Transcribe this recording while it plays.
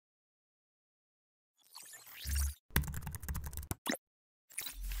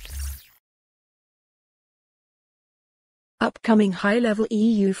Upcoming high-level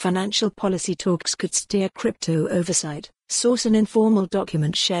EU financial policy talks could steer crypto oversight. Source: an informal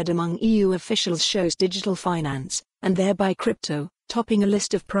document shared among EU officials shows digital finance, and thereby crypto, topping a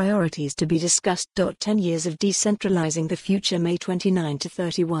list of priorities to be discussed. 10 years of decentralizing the future. May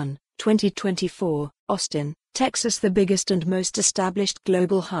 29-31, 2024, Austin, Texas. The biggest and most established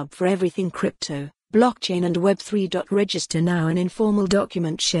global hub for everything crypto, blockchain and Web3. Register now. An informal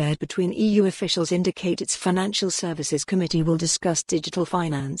document shared between EU officials indicate its Financial Services Committee will discuss digital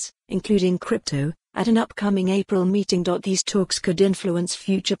finance, including crypto, at an upcoming April meeting. These talks could influence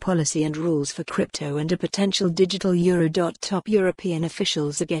future policy and rules for crypto and a potential digital euro. Top European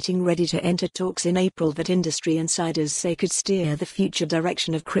officials are getting ready to enter talks in April that industry insiders say could steer the future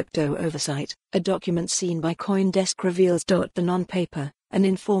direction of crypto oversight. A document seen by CoinDesk reveals. The non-paper, an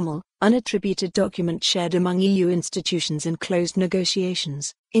informal, unattributed document shared among EU institutions in closed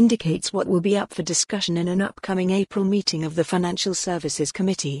negotiations, indicates what will be up for discussion in an upcoming April meeting of the Financial Services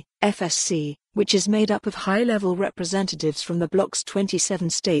Committee, FSC, which is made up of high-level representatives from the bloc's 27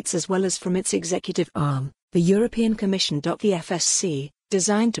 states as well as from its executive arm, the European Commission. The FSC,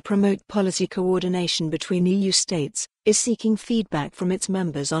 designed to promote policy coordination between EU states, is seeking feedback from its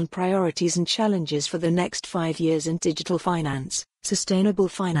members on priorities and challenges for the next 5 years in digital finance, sustainable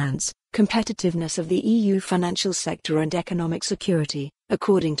finance, competitiveness of the EU financial sector and economic security,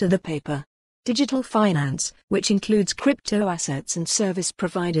 according to the paper. Digital finance, which includes crypto assets and service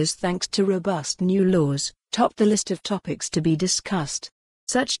providers thanks to robust new laws, topped the list of topics to be discussed.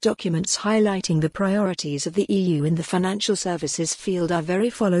 Such documents highlighting the priorities of the EU in the financial services field are very.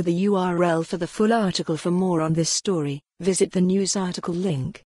 Follow the URL for the full article. For more on this story, visit the news article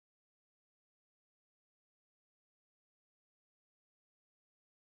link.